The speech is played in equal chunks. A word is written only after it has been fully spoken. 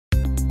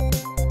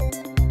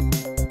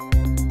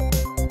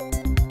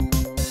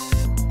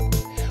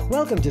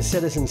Welcome to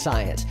Citizen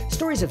Science,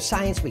 stories of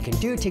science we can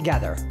do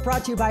together,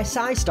 brought to you by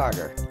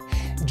SciStarter.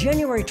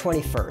 January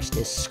 21st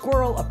is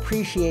Squirrel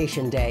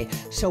Appreciation Day,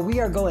 so we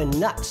are going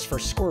nuts for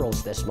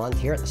squirrels this month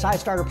here at the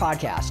SciStarter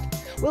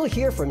podcast. We'll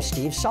hear from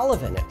Steve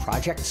Sullivan at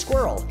Project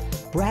Squirrel,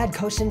 Brad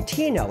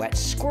Cosentino at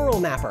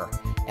Squirrel Mapper,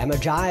 Emma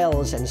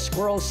Giles and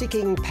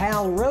squirrel-seeking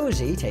pal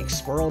Rosie take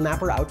Squirrel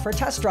Mapper out for a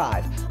test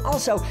drive.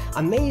 Also,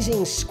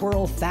 amazing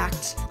squirrel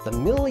facts, the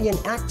Million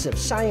Acts of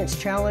Science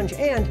Challenge,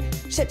 and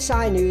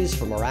SciSci news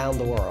from around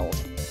the world.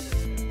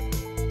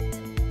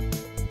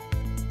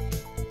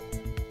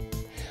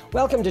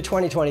 Welcome to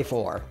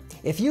 2024.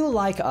 If you,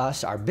 like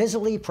us, are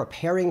busily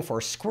preparing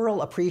for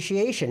Squirrel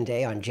Appreciation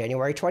Day on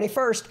January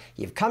 21st,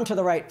 you've come to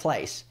the right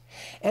place.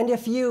 And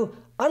if you,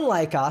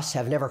 unlike us,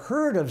 have never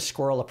heard of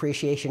Squirrel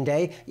Appreciation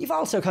Day, you've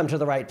also come to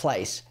the right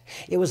place.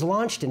 It was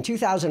launched in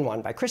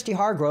 2001 by Christy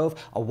Hargrove,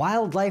 a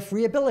wildlife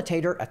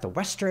rehabilitator at the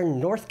Western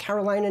North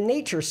Carolina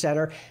Nature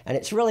Center, and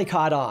it's really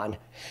caught on.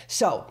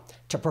 So,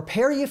 to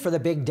prepare you for the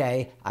big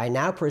day, I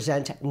now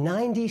present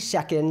 90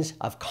 seconds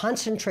of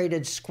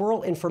concentrated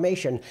squirrel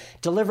information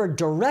delivered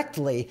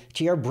directly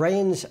to your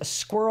brain's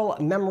Squirrel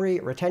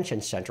Memory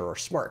Retention Center, or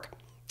SMRC.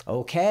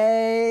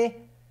 Okay,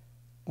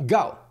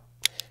 go.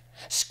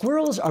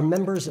 Squirrels are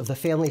members of the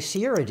family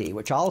Sciuridae,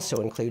 which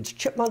also includes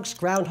chipmunks,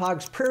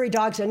 groundhogs, prairie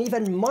dogs, and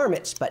even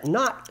marmots, but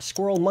not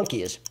squirrel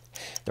monkeys.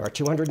 There are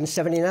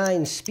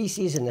 279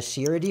 species in the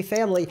Sciuridae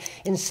family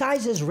in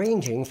sizes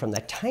ranging from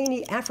the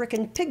tiny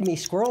African pygmy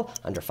squirrel,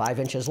 under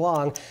 5 inches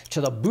long, to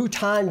the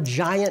Bhutan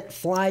giant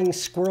flying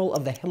squirrel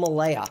of the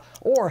Himalaya,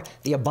 or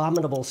the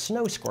abominable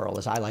snow squirrel,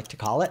 as I like to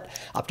call it,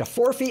 up to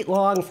 4 feet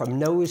long from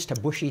nose to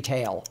bushy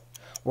tail.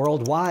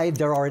 Worldwide,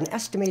 there are an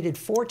estimated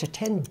 4 to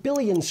 10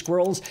 billion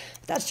squirrels.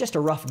 That's just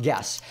a rough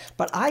guess,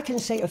 but I can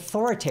say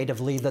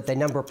authoritatively that they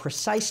number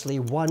precisely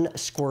 1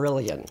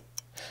 squirrellion.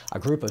 A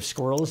group of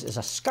squirrels is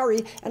a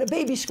scurry, and a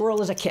baby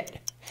squirrel is a kid.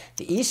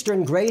 The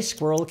eastern gray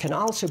squirrel can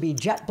also be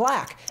jet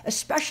black,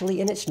 especially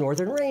in its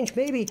northern range,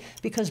 maybe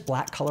because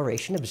black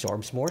coloration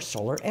absorbs more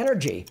solar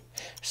energy.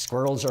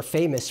 Squirrels are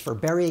famous for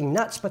burying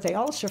nuts, but they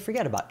also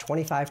forget about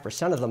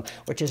 25% of them,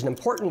 which is an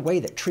important way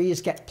that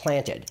trees get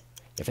planted.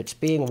 If it's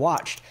being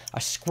watched, a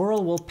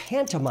squirrel will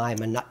pantomime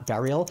a nut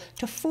burial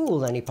to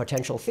fool any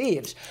potential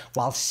thieves,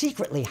 while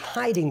secretly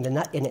hiding the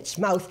nut in its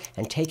mouth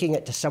and taking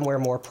it to somewhere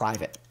more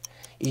private.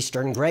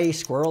 Eastern gray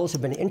squirrels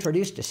have been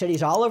introduced to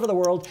cities all over the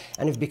world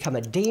and have become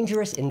a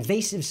dangerous,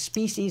 invasive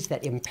species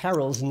that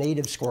imperils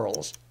native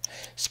squirrels.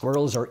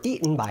 Squirrels are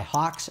eaten by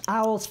hawks,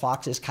 owls,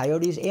 foxes,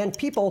 coyotes, and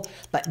people,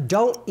 but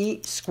don't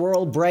eat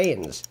squirrel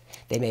brains.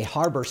 They may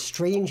harbor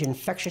strange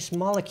infectious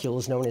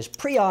molecules known as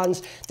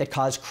prions that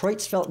cause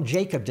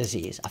Creutzfeldt-Jakob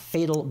disease, a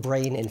fatal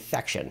brain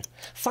infection.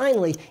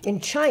 Finally,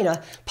 in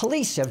China,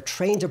 police have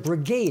trained a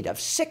brigade of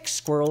 6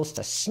 squirrels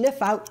to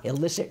sniff out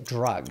illicit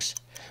drugs.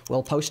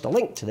 We'll post a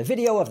link to the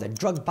video of the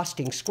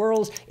drug-busting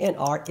squirrels in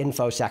our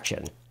info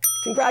section.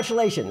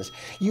 Congratulations!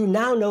 You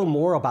now know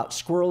more about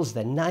squirrels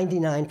than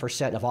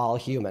 99% of all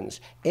humans,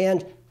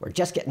 and we're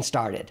just getting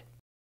started.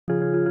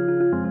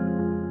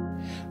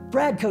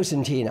 Brad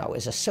Cosentino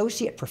is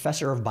Associate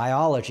Professor of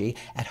Biology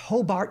at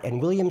Hobart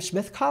and William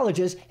Smith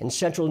Colleges in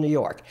central New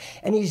York,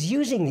 and he's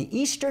using the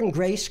eastern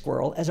gray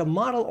squirrel as a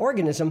model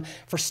organism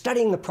for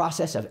studying the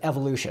process of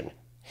evolution.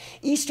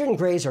 Eastern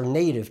grays are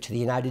native to the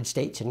United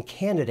States and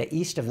Canada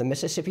east of the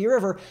Mississippi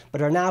River,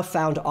 but are now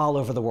found all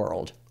over the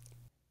world.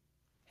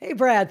 Hey,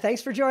 Brad,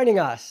 thanks for joining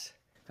us.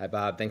 Hi,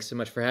 Bob. Thanks so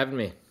much for having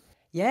me.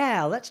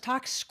 Yeah, let's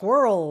talk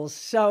squirrels.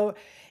 So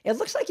it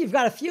looks like you've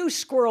got a few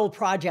squirrel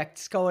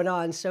projects going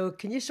on. So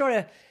can you sort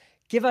of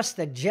give us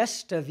the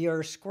gist of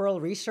your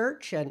squirrel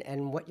research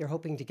and what you're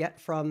hoping to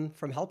get from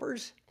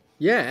helpers?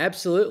 Yeah,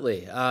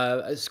 absolutely.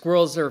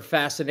 Squirrels are a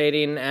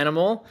fascinating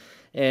animal.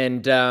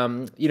 And,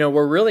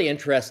 we're really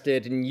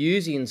interested in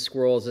using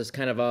squirrels as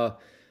kind of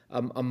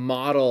a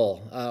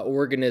model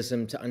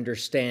organism to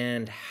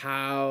understand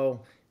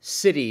how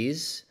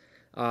cities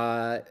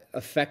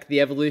affect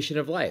the evolution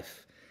of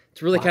life.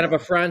 It's really kind of a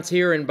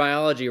frontier in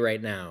biology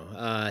right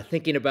now.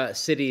 Thinking about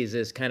cities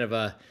as kind of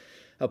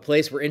a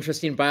place where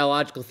interesting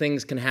biological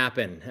things can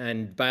happen,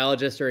 and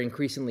biologists are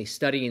increasingly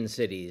studying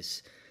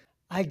cities.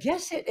 I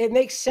guess it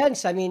makes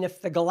sense. I mean,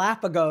 if the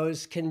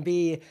Galapagos can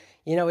be,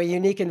 a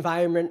unique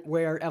environment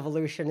where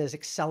evolution is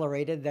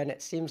accelerated, then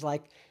it seems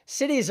like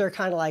cities are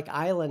kind of like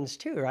islands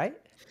too, right?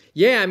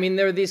 Yeah, I mean,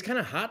 there are these kind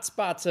of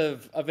hotspots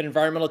of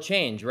environmental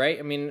change, right?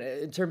 I mean,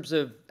 in terms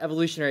of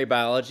evolutionary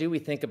biology, we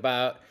think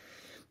about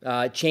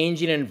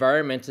changing an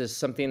environment as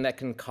something that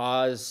can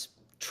cause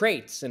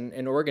traits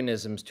and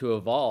organisms to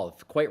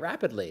evolve quite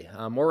rapidly,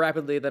 more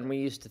rapidly than we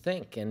used to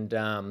think. And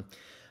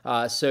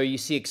so you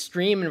see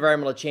extreme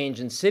environmental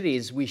change in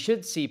cities. We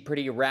should see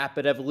pretty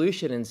rapid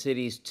evolution in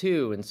cities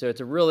too. And so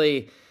it's a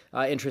really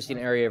interesting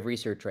area of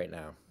research right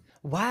now.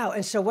 Wow.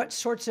 And so what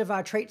sorts of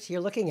traits are you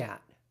looking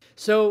at?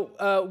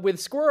 So with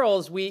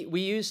squirrels, we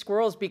use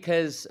squirrels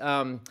because,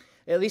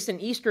 at least in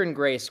eastern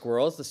gray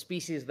squirrels, the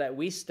species that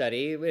we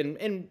study,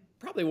 and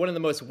probably one of the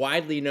most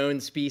widely known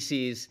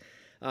species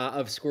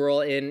of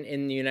squirrel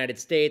in the United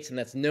States, and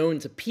that's known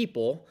to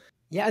people.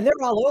 Yeah, and they're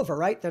all over,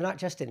 right? They're not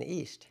just in the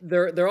east.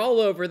 They're all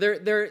over.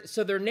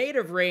 So their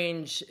native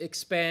range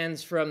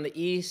expands from the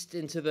east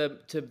to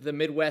the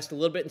Midwest, a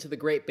little bit into the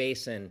Great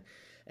Basin.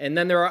 And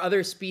then there are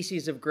other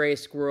species of gray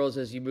squirrels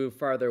as you move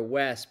farther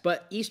west.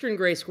 But eastern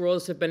gray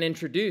squirrels have been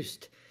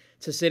introduced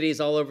to cities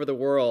all over the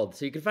world.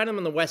 So you can find them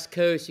on the West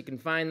Coast. You can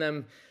find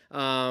them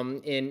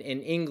in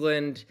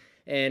England.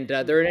 And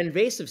they're an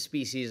invasive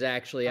species,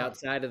 actually,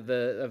 outside of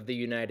the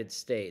United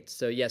States.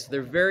 So yes,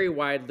 they're very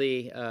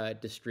widely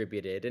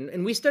distributed,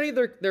 and we study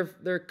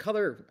their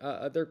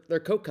color, their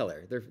coat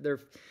color. They're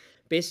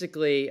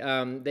basically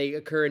they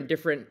occur in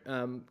different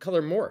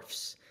color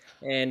morphs,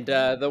 and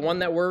the one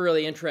that we're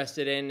really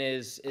interested in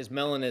is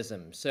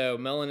melanism. So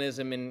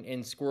melanism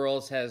in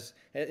squirrels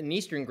in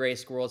eastern gray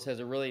squirrels has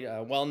a really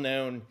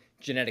well-known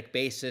genetic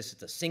basis.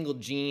 It's a single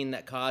gene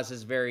that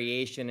causes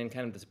variation in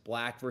kind of this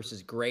black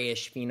versus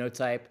grayish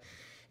phenotype.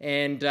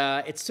 And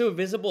it's so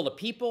visible to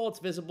people, it's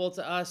visible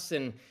to us,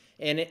 and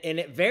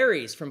it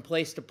varies from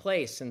place to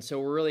place. And so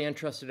we're really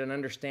interested in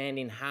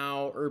understanding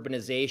how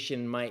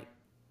urbanization might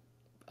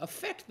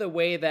affect the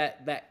way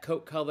that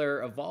coat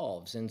color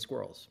evolves in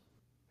squirrels.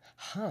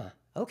 Huh,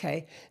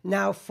 okay.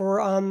 Now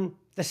for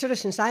the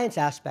citizen science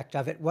aspect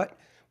of it, what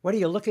are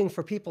you looking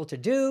for people to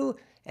do,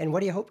 and what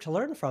do you hope to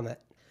learn from it?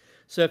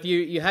 So if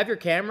you have your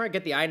camera,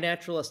 get the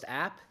iNaturalist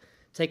app,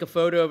 take a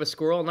photo of a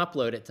squirrel and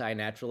upload it to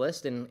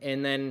iNaturalist,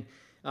 and then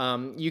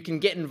you can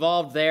get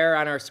involved there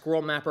on our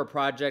Squirrel Mapper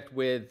project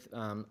with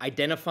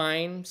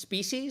identifying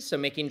species, so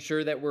making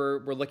sure that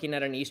we're looking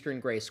at an eastern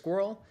gray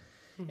squirrel.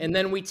 Mm-hmm. And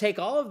then we take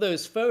all of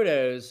those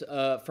photos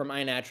from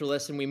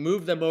iNaturalist and we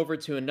move them over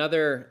to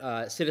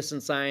another citizen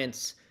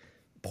science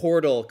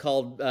portal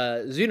called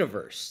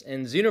Zooniverse.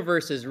 And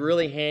Zooniverse is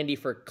really handy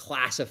for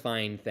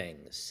classifying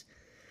things.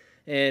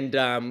 And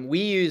we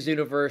use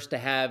Zooniverse to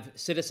have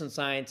citizen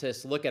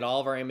scientists look at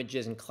all of our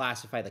images and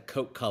classify the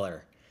coat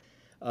color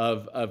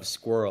of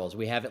squirrels.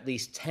 We have at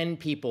least 10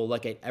 people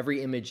look at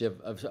every image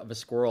of a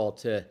squirrel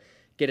to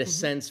get a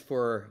sense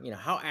for,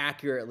 how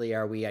accurately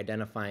are we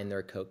identifying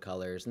their coat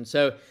colors. And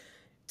so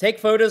take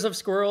photos of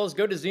squirrels,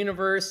 go to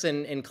Zooniverse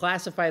and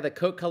classify the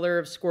coat color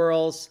of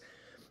squirrels.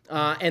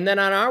 And then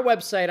on our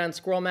website, on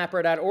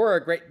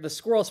squirrelmapper.org, the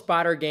Squirrel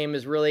Spotter game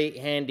is really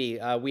handy.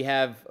 We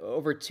have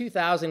over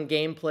 2,000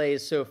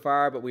 gameplays so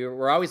far, but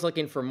we're always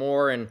looking for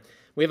more. And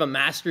we have a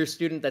master's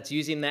student that's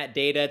using that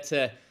data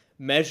to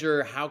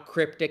measure how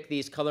cryptic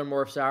these color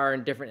morphs are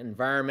in different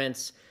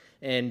environments.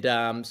 And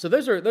so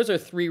those are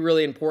three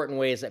really important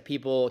ways that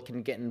people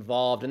can get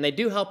involved. And they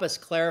do help us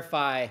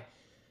clarify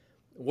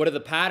what are the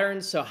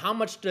patterns. So how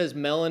much does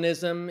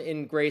melanism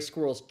in gray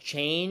squirrels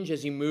change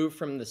as you move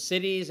from the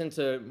cities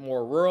into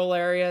more rural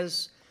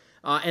areas?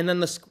 And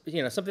then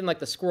something like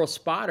the Squirrel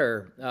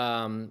Spotter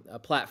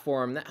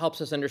platform that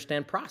helps us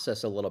understand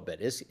process a little bit.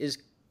 Is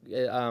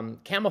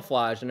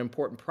camouflage an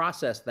important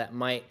process that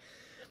might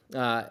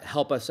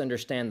help us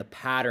understand the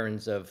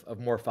patterns of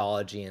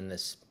morphology in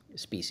this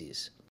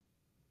species?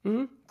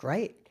 Mm-hmm.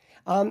 Great.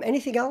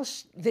 Anything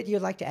else that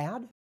you'd like to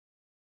add?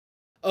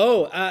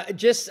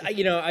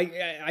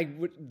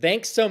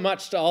 Thanks so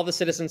much to all the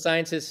citizen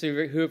scientists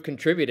who have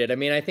contributed. I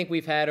mean, I think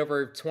we've had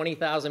over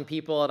 20,000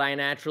 people at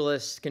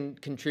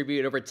iNaturalist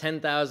contribute, over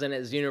 10,000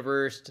 at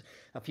Zooniverse,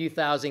 a few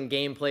thousand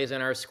gameplays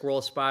in our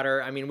Squirrel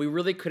Spotter. I mean, we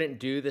really couldn't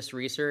do this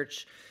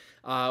research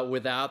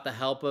without the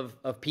help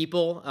of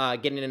people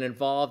getting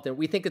involved. And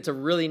we think it's a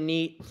really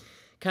neat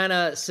kind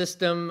of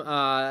system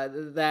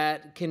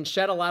that can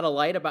shed a lot of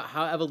light about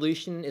how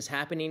evolution is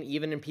happening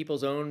even in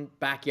people's own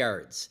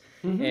backyards.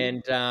 Mm-hmm.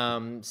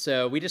 And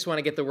so we just want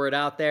to get the word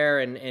out there,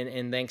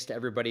 and thanks to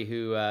everybody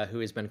who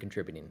has been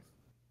contributing.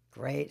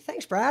 Great.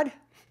 Thanks, Brad.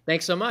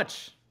 Thanks so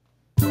much.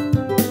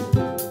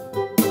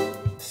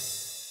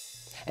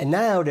 And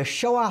now, to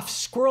show off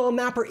Squirrel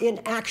Mapper in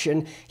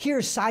action,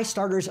 here's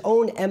SciStarter's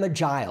own Emma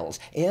Giles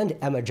and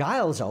Emma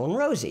Giles' own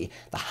Rosie,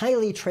 the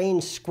highly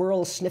trained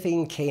squirrel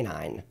sniffing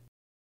canine.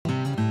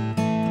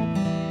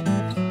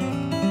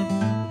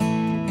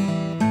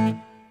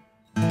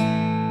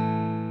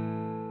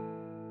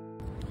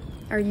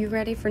 Are you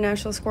ready for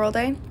National Squirrel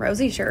Day?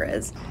 Rosie sure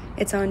is.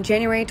 It's on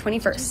January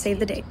 21st. Save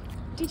the date.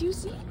 Did you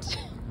see it?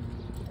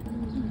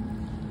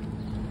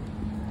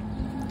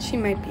 She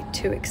might be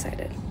too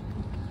excited.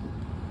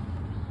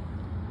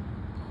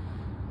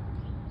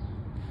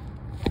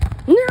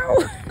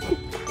 No!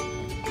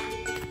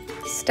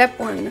 Step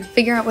 1.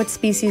 Figure out what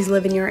species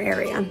live in your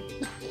area.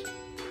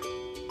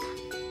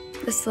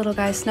 This little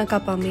guy snuck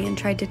up on me and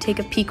tried to take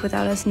a peek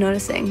without us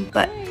noticing,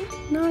 but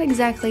not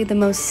exactly the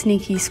most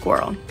sneaky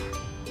squirrel.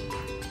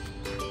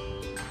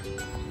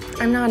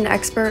 I'm not an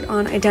expert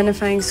on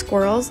identifying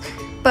squirrels,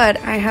 but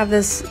I have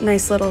this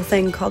nice little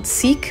thing called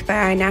Seek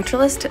by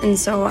iNaturalist, and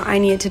so I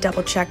needed to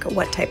double check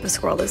what type of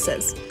squirrel this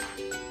is.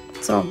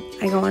 So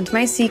I go onto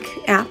my Seek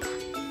app,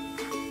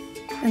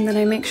 and then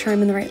I make sure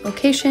I'm in the right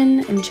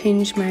location and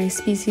change my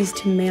species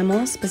to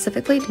mammal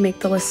specifically to make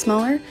the list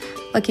smaller.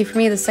 Lucky for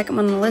me, the second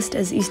one on the list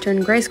is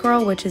eastern gray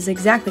squirrel, which is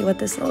exactly what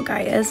this little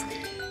guy is.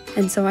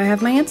 And so I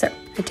have my answer.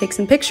 I take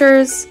some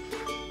pictures,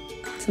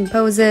 some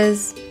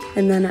poses,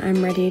 and then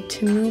I'm ready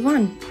to move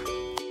on.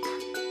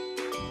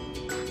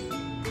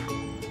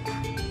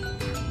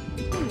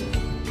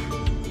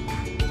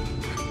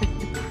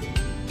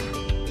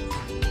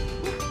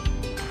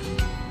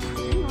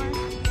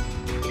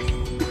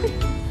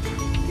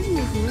 Giving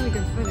me some really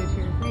good footage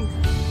here, thanks.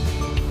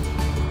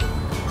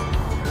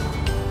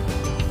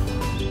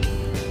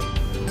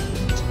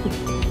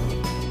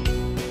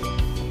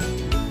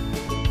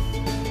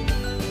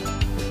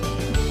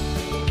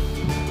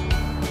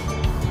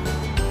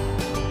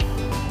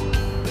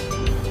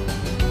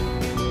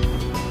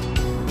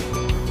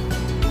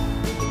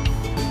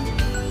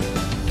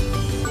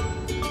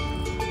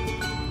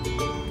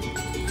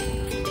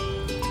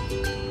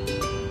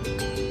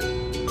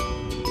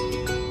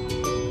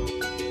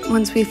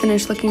 Once we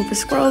finished looking for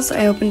squirrels,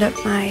 I opened up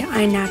my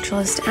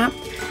iNaturalist app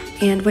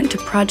and went to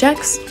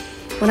projects.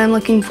 What I'm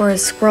looking for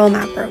is Squirrel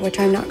Mapper, which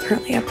I'm not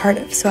currently a part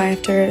of, so I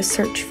have to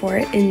search for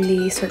it in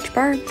the search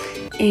bar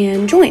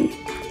and join.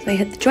 So I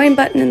hit the join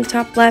button in the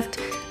top left.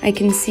 I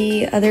can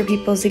see other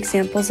people's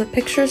examples of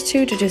pictures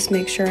too, to just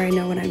make sure I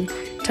know what I'm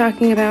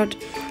talking about.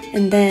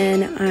 And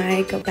then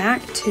I go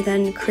back to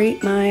then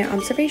create my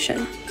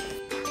observation.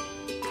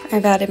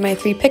 I've added my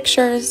 3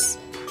 pictures.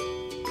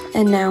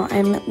 And now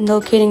I'm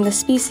locating the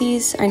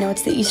species. I know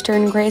it's the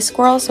eastern gray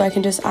squirrel, so I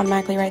can just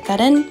automatically write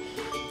that in.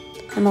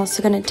 I'm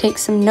also going to take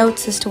some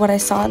notes as to what I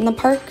saw in the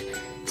park.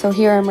 So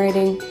here I'm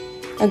writing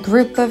a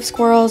group of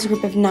squirrels, a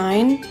group of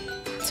 9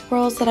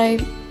 squirrels that I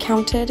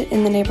counted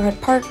in the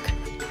neighborhood park.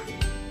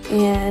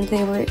 And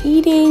they were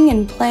eating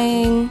and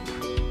playing,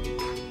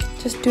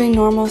 just doing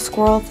normal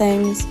squirrel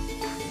things.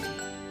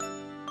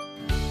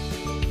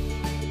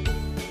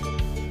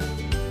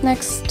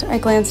 Next, I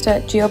glanced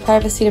at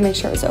geoprivacy to make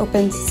sure it was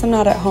open. Since I'm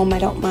not at home, I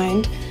don't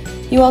mind.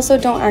 You also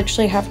don't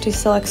actually have to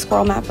select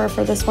Squirrel Mapper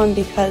for this one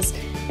because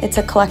it's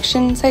a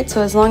collection site,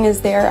 so as long as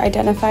they're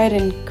identified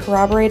and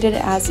corroborated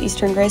as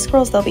eastern gray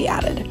squirrels, they'll be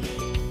added.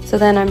 So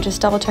then I'm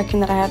just double checking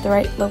that I have the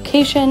right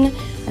location,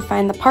 I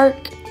find the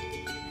park,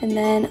 and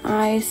then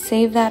I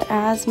save that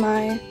as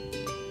my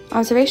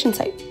observation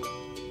site.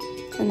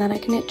 And then I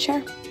can hit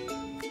share.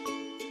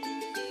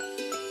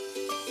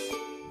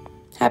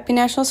 Happy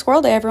National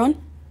Squirrel Day,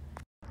 everyone.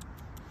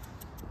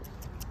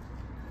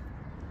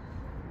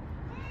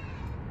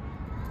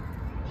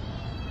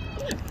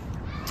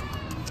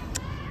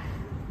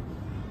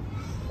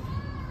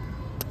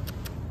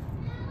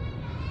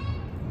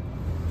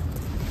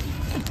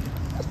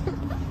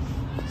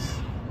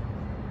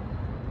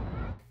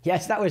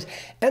 Yes, that was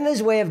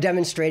Emma's way of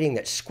demonstrating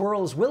that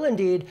squirrels will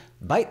indeed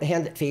bite the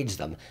hand that feeds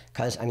them,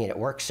 because, I mean, it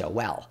works so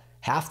well.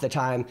 Half the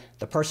time,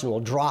 the person will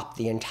drop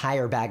the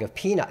entire bag of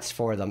peanuts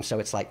for them, so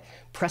it's like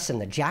pressing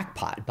the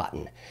jackpot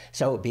button.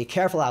 So be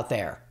careful out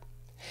there.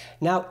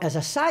 Now, as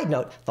a side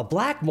note, the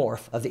black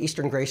morph of the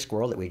eastern gray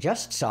squirrel that we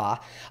just saw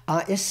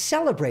is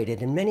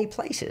celebrated in many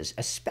places,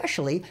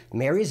 especially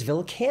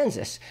Marysville,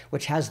 Kansas,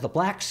 which has the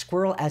black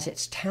squirrel as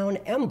its town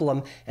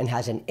emblem and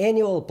has an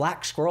annual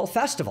Black Squirrel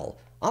Festival.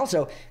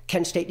 Also,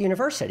 Kent State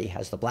University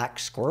has the black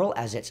squirrel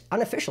as its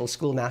unofficial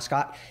school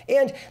mascot,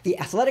 and the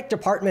athletic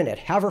department at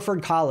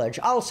Haverford College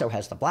also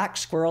has the black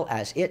squirrel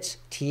as its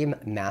team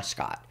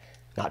mascot.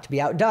 Not to be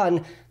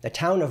outdone, the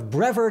town of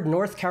Brevard,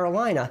 North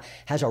Carolina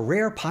has a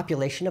rare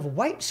population of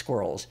white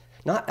squirrels,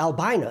 not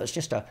albinos,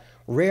 just a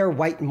rare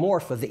white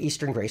morph of the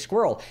eastern gray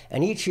squirrel,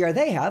 and each year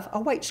they have a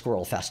white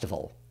squirrel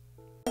festival.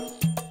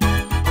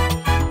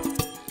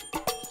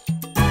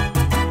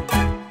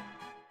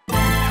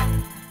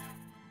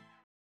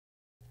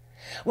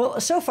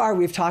 Well, so far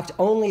we've talked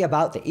only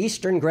about the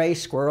eastern gray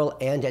squirrel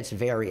and its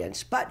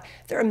variants, but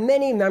there are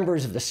many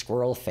members of the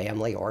squirrel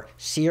family, or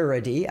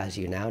Squirrelly, as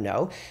you now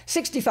know,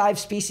 65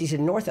 species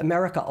in North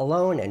America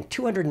alone and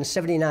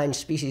 279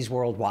 species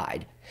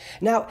worldwide.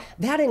 Now,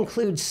 that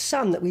includes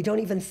some that we don't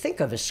even think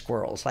of as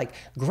squirrels, like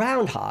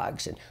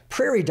groundhogs and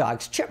prairie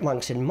dogs,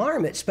 chipmunks, and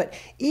marmots, but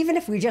even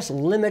if we just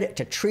limit it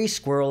to tree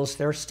squirrels,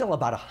 there are still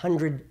about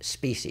 100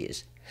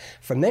 species.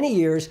 For many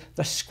years,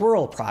 the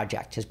Squirrel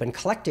Project has been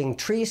collecting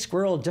tree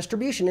squirrel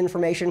distribution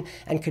information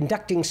and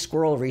conducting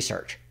squirrel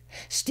research.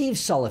 Steve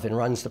Sullivan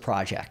runs the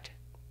project.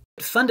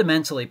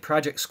 Fundamentally,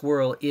 Project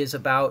Squirrel is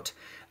about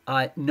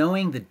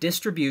knowing the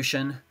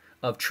distribution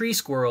of tree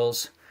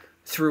squirrels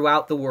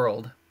throughout the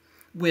world,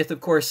 with,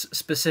 of course,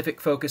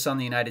 specific focus on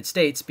the United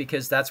States,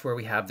 because that's where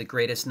we have the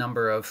greatest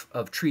number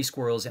of tree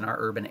squirrels in our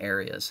urban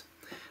areas,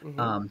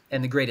 and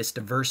the greatest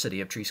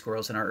diversity of tree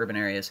squirrels in our urban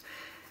areas.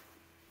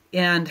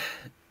 And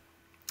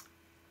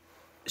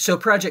so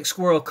Project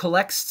Squirrel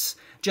collects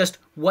just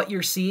what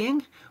you're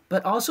seeing,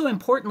 but also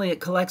importantly,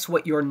 it collects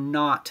what you're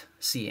not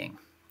seeing.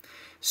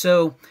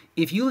 So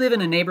if you live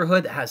in a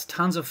neighborhood that has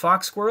tons of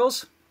fox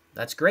squirrels,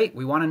 that's great.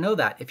 We want to know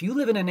that. If you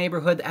live in a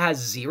neighborhood that has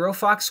 0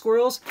 fox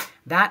squirrels,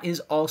 that is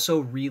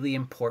also really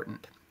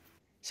important.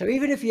 So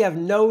even if you have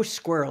no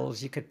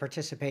squirrels, you could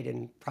participate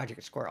in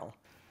Project Squirrel.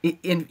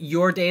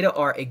 Your data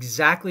are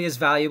exactly as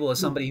valuable as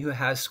somebody who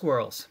has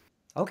squirrels.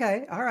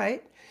 Okay, all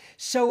right.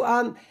 So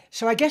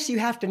I guess you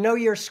have to know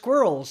your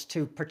squirrels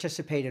to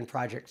participate in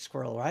Project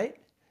Squirrel, right?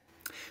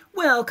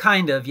 Well,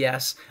 kind of,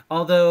 yes.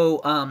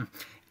 Although,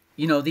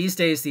 you know, these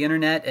days the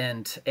internet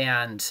and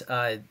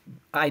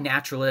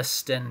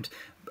iNaturalist and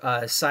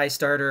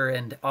SciStarter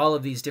and all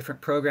of these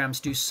different programs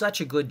do such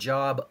a good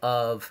job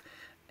of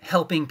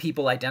helping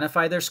people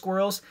identify their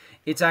squirrels.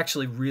 It's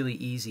actually really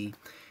easy.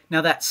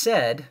 Now, that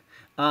said,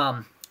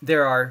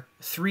 there are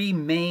three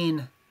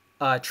main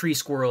tree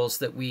squirrels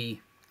that we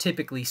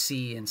typically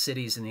see in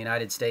cities in the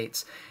United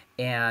States,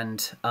 and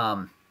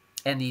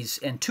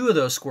two of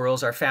those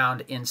squirrels are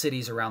found in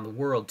cities around the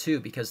world too,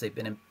 because they've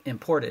been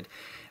imported.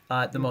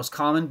 The most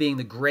common being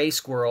the gray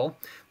squirrel,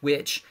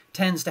 which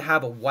tends to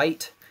have a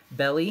white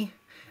belly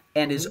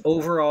and is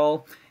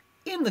overall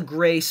in the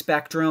gray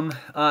spectrum.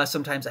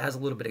 Sometimes it has a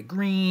little bit of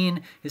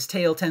green. His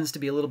tail tends to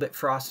be a little bit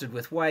frosted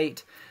with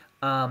white.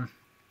 And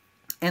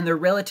they're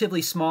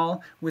relatively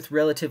small with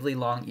relatively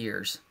long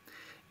ears.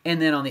 And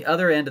then on the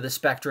other end of the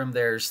spectrum,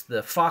 there's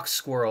the fox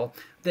squirrel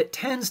that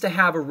tends to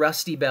have a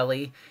rusty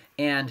belly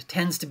and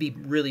tends to be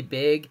really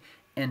big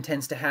and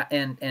tends to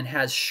and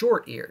has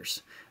short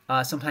ears.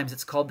 Sometimes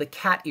it's called the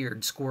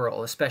cat-eared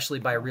squirrel, especially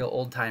by real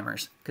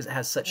old-timers, because it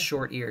has such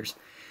short ears.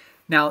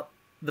 Now,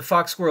 the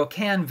fox squirrel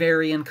can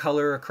vary in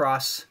color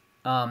across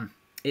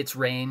its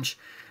range.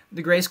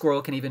 The gray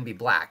squirrel can even be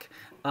black.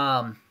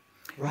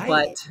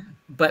 Right.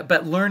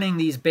 But learning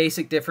these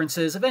basic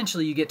differences,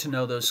 eventually you get to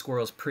know those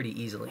squirrels pretty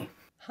easily.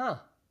 Huh.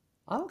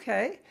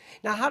 Okay.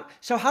 Now,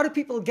 how do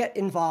people get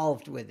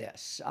involved with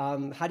this?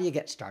 How do you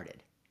get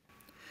started?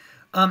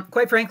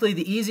 Quite frankly,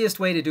 the easiest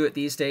way to do it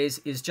these days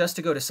is just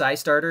to go to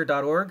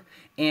SciStarter.org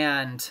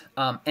and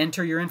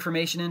enter your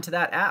information into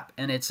that app.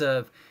 And it's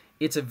a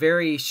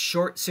very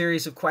short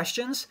series of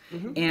questions,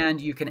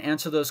 and you can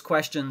answer those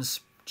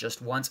questions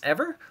just once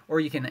ever, or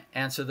you can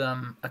answer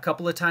them a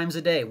couple of times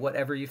a day,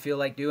 whatever you feel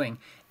like doing.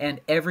 And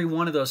every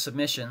one of those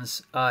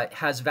submissions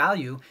has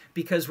value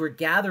because we're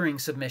gathering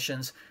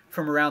submissions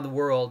from around the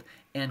world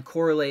and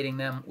correlating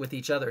them with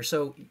each other.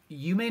 So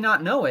you may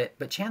not know it,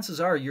 but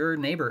chances are your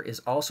neighbor is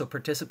also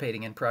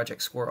participating in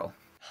Project Squirrel.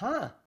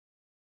 Huh.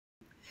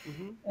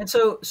 And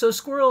so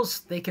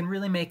squirrels, they can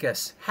really make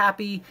us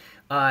happy.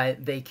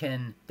 They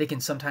can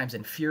sometimes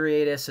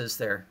infuriate us as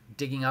they're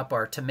digging up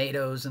our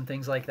tomatoes and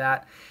things like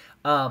that.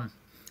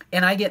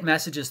 And I get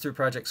messages through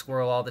Project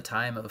Squirrel all the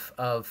time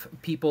of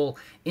people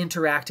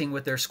interacting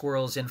with their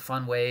squirrels in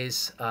fun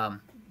ways.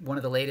 One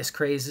of the latest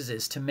crazes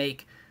is to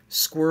make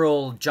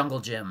squirrel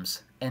jungle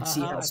gyms and see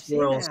how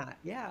squirrels,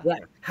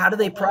 how do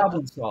they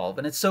problem solve?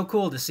 And it's so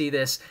cool to see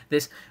this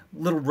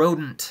little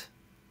rodent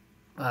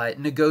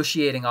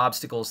negotiating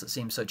obstacles that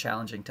seem so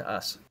challenging to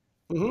us.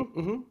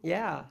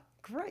 Yeah,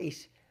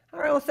 great. All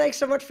right, well, thanks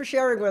so much for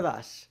sharing with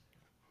us.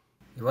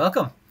 You're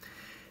welcome.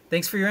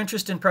 Thanks for your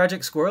interest in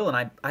Project Squirrel,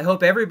 and I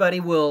hope everybody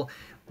will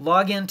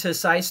log into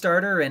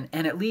SciStarter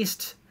and at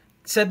least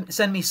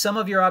send me some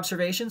of your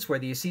observations,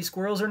 whether you see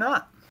squirrels or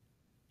not.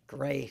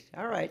 Great.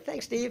 All right.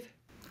 Thanks, Steve.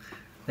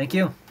 Thank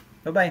you.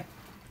 Bye-bye.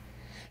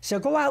 So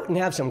go out and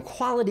have some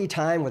quality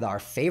time with our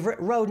favorite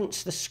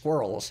rodents, the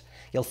squirrels.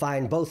 You'll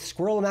find both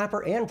Squirrel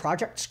Mapper and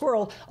Project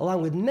Squirrel,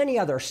 along with many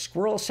other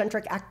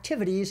squirrel-centric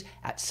activities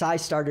at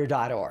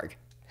SciStarter.org.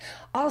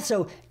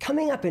 Also,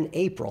 coming up in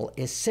April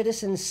is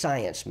Citizen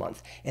Science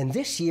Month, and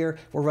this year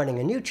we're running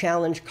a new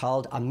challenge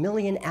called A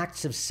Million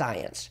Acts of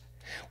Science.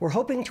 We're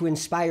hoping to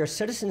inspire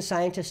citizen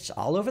scientists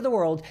all over the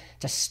world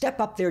to step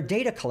up their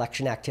data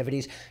collection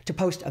activities to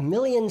post 1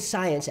 million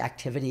science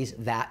activities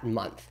that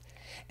month.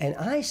 And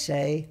I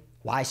say,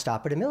 why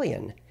stop at 1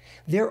 million?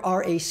 There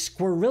are a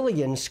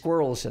squirrillion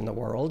squirrels in the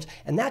world,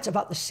 and that's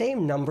about the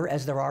same number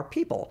as there are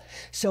people.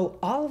 So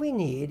all we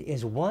need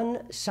is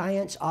one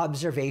science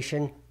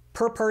observation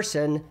per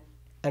person,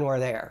 and we're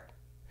there.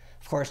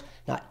 Of course,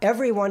 not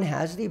everyone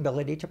has the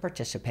ability to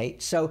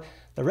participate, so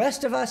the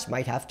rest of us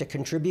might have to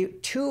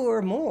contribute 2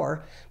 or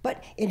more,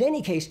 but in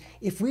any case,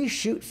 if we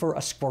shoot for a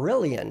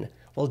squirrillion,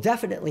 we'll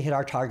definitely hit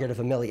our target of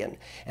 1 million,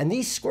 and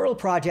these squirrel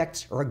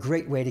projects are a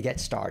great way to get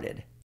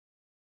started.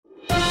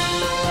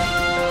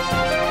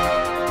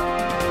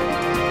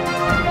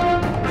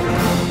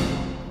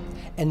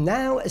 And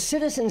now,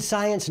 citizen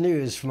science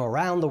news from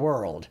around the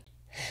world.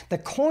 The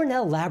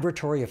Cornell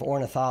Laboratory of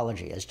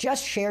Ornithology has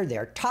just shared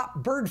their top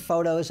bird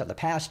photos of the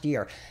past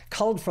year,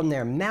 culled from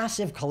their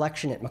massive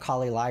collection at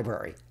Macaulay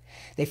Library.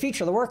 They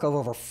feature the work of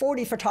over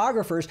 40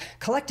 photographers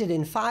collected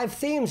in 5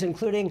 themes,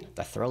 including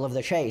the thrill of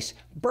the chase,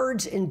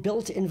 birds in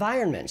built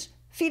environments,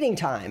 feeding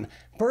time,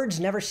 birds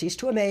never cease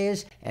to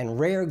amaze, and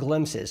rare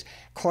glimpses.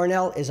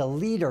 Cornell is a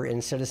leader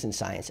in citizen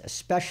science,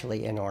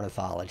 especially in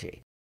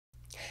ornithology.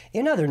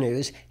 In other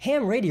news,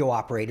 ham radio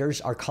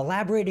operators are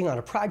collaborating on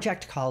a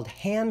project called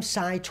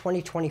HamSCI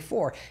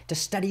 2024 to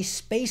study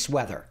space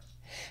weather.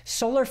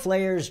 Solar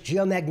flares,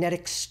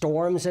 geomagnetic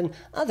storms, and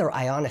other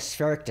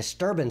ionospheric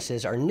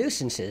disturbances are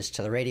nuisances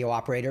to the radio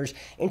operators,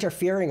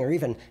 interfering or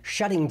even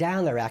shutting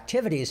down their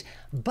activities,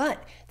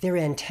 but their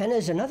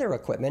antennas and other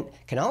equipment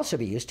can also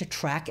be used to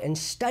track and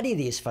study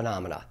these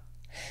phenomena.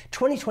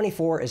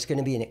 2024 is going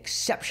to be an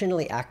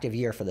exceptionally active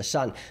year for the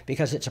sun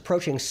because it's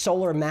approaching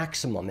solar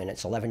maximum in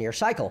its 11-year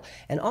cycle,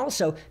 and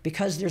also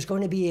because there's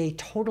going to be a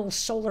total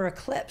solar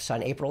eclipse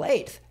on April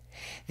 8th.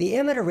 The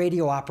amateur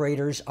radio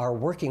operators are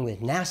working with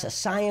NASA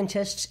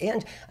scientists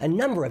and a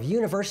number of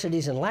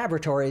universities and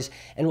laboratories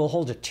and will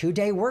hold a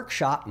 2-day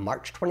workshop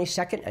March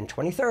 22nd and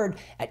 23rd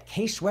at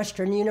Case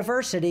Western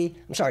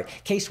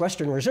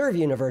Reserve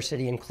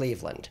University in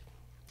Cleveland.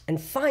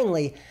 And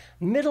finally,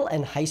 middle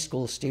and high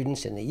school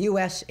students in the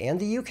US and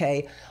the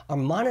UK are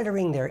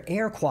monitoring their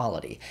air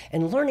quality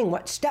and learning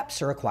what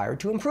steps are required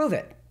to improve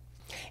it.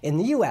 In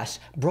the U.S.,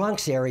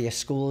 Bronx area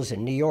schools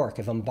in New York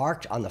have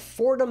embarked on the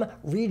Fordham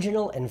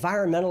Regional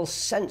Environmental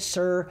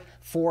Sensor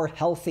for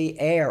Healthy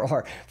Air,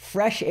 or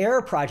Fresh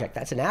Air Project,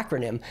 that's an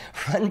acronym,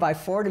 run by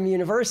Fordham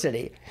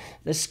University.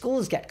 The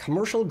schools get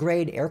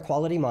commercial-grade air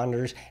quality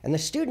monitors, and the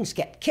students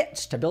get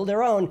kits to build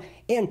their own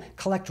and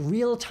collect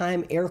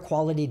real-time air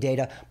quality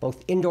data,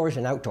 both indoors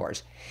and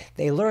outdoors.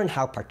 They learn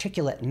how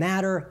particulate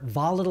matter,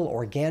 volatile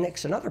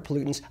organics, and other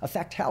pollutants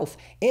affect health,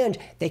 and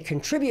they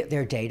contribute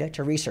their data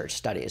to research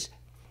studies.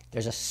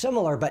 There's a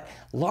similar but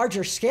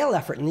larger scale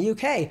effort in the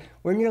UK,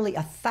 where nearly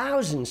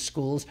 1,000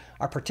 schools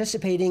are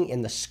participating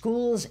in the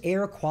Schools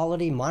Air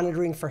Quality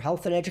Monitoring for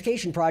Health and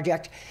Education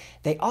project.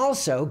 They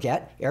also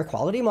get air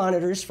quality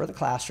monitors for the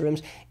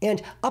classrooms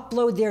and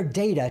upload their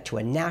data to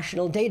a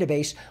national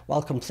database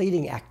while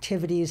completing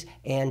activities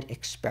and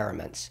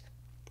experiments.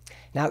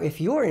 Now, if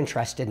you're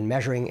interested in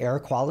measuring air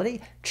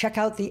quality, check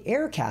out the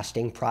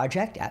AirCasting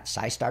project at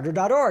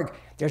SciStarter.org.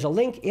 There's a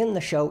link in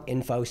the show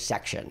info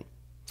section.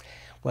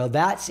 Well,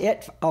 that's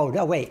it. Oh,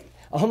 no, wait.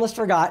 Almost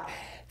forgot.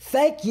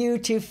 Thank you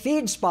to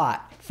FeedSpot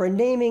for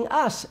naming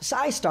us,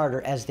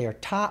 SciStarter, as their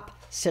top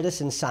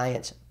citizen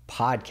science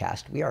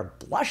podcast. We are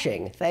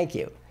blushing. Thank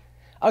you.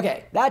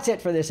 Okay, that's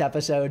it for this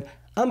episode.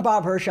 I'm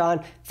Bob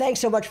Hirshon. Thanks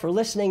so much for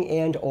listening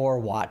and or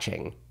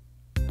watching.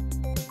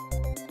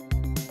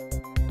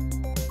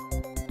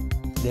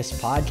 This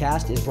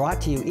podcast is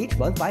brought to you each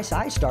month by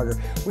SciStarter,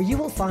 where you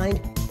will find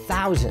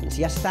thousands,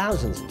 yes,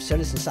 thousands of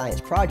citizen science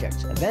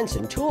projects, events,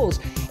 and tools.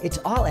 It's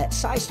all at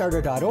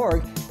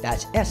SciStarter.org.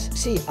 That's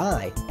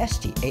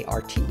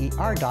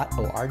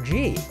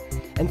SciStarter.org.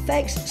 And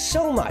thanks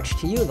so much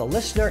to you, the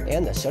listener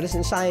and the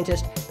citizen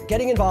scientist, for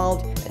getting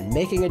involved and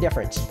making a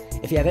difference.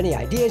 If you have any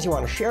ideas you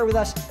want to share with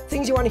us,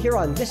 things you want to hear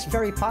on this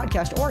very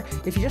podcast, or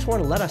if you just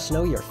want to let us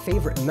know your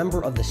favorite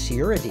member of the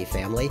Sciurridae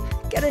family,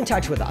 get in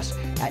touch with us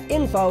at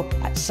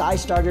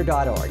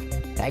info@SciStarter.org.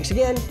 Thanks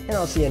again, and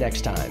I'll see you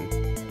next time.